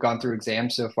couple of you have gone through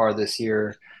exams so far this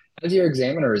year. As your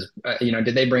examiners,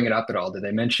 did they bring it up at all? Did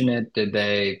they mention it? Did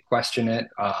they question it?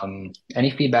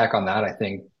 Any feedback on that, I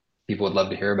think people would love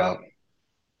to hear about.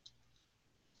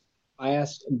 I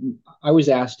was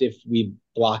asked if we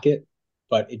block it,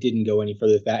 but it didn't go any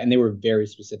further than that. And they were very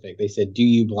specific. They said, do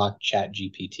you block Chat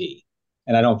GPT?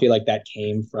 And I don't feel like that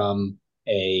came from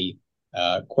a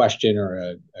question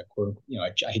or a quote,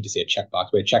 I hate to say a checkbox,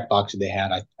 but a checkbox that they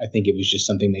had. I think it was just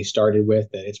something they started with,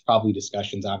 that it's probably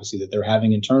discussions, obviously, that they're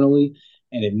having internally.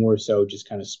 And it more so just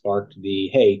kind of sparked the,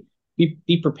 hey,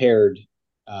 be prepared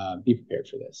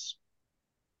for this.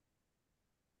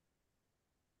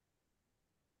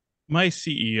 My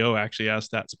CEO actually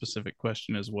asked that specific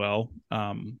question as well,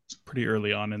 pretty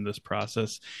early on in this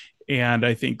process. And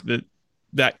I think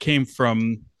that came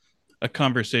from a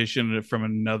conversation from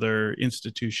another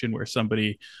institution where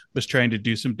somebody was trying to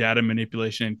do some data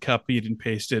manipulation and copied and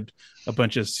pasted a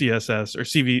bunch of CSS or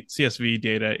CSV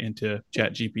data into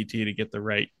ChatGPT to get the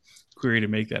right query to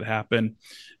make that happen.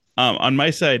 On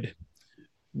my side,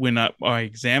 when my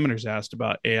examiners asked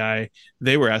about AI,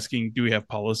 they were asking, do we have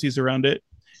policies around it?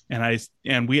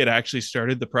 And we had actually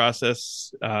started the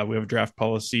process. We have a draft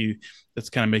policy that's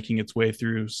kind of making its way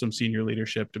through some senior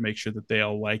leadership to make sure that they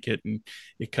all like it and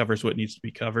it covers what needs to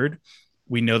be covered.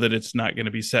 We know that it's not going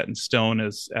to be set in stone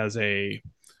as a,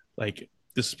 like,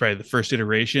 this is probably the first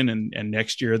iteration, and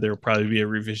next year there will probably be a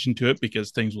revision to it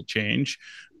because things will change.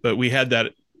 But we had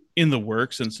that in the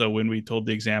works, and so when we told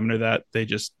the examiner that, they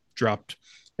just dropped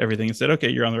everything and said, okay,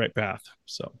 you're on the right path.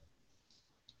 So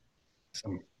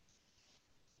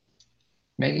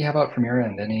Maybe how about from your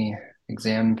end? Any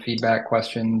exam feedback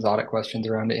questions, audit questions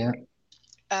around it yet?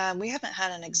 We haven't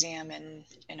had an exam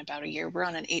in about a year. We're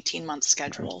on an 18-month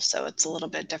schedule, so it's a little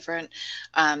bit different.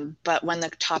 But when the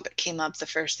topic came up, the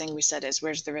first thing we said is,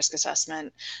 where's the risk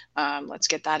assessment? Let's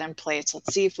get that in place.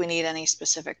 Let's see if we need any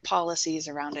specific policies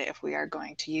around it if we are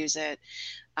going to use it.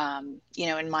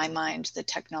 In my mind, the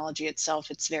technology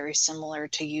itself, it's very similar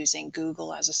to using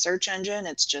Google as a search engine.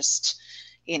 It's just,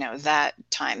 that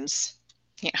times,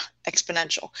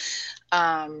 exponential.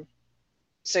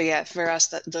 So yeah, for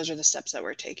us, those are the steps that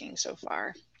we're taking so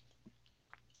far.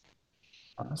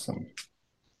 Awesome.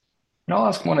 And I'll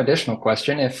ask one additional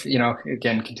question. If,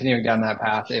 again, continuing down that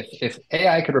path, if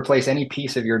AI could replace any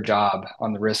piece of your job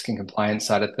on the risk and compliance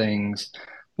side of things,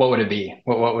 what would it be?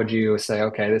 What would you say?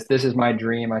 Okay, this is my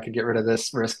dream. I could get rid of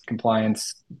this risk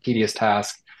compliance tedious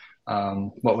task.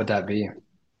 What would that be?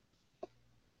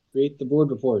 Create the board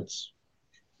reports.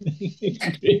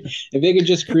 If they could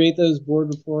just create those board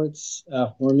reports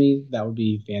for me, that would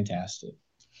be fantastic.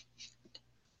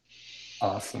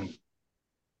 Awesome.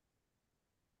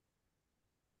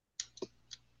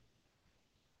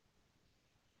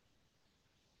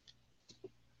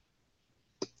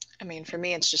 I mean, for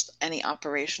me, it's just any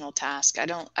operational task. I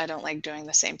don't like doing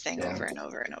the same thing over and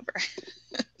over and over.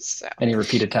 So any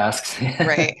repeated tasks?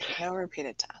 Right. No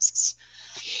repeated tasks.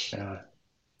 Yeah.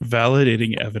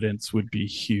 Validating evidence would be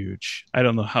huge. I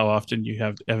don't know how often you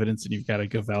have evidence and you've got to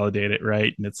go validate it,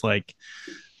 right? And it's like,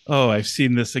 oh, I've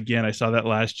seen this again. I saw that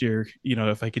last year.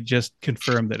 If I could just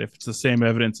confirm that if it's the same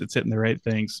evidence, it's hitting the right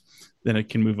things, then it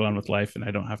can move on with life and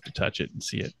I don't have to touch it and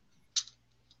see it.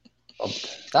 Well,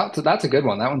 that's a good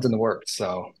one. That one's in the works.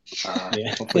 So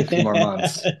hopefully a few more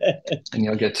months and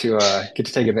you'll get to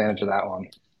take advantage of that one.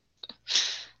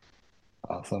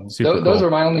 Awesome. Those are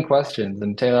my only questions.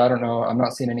 And Taylor, I don't know. I'm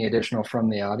not seeing any additional from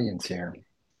the audience here.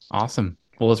 Awesome.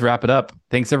 Well, let's wrap it up.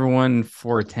 Thanks everyone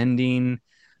for attending.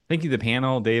 Thank you to the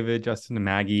panel, David, Justin, and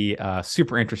Maggie.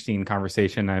 Super interesting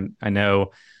conversation. I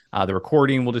know the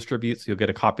recording will distribute, so you'll get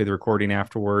a copy of the recording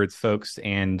afterwards, folks.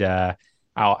 And I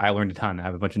learned a ton. I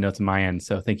have a bunch of notes on my end.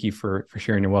 So thank you for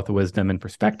sharing your wealth of wisdom and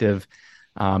perspective.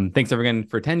 Thanks everyone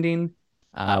for attending.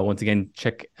 Once again,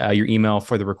 check your email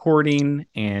for the recording,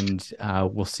 and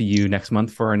we'll see you next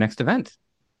month for our next event.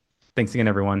 Thanks again,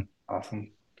 everyone.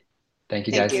 Awesome. Thank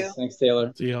you, Thank guys. you. Thanks,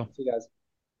 Taylor. See y'all. See you guys.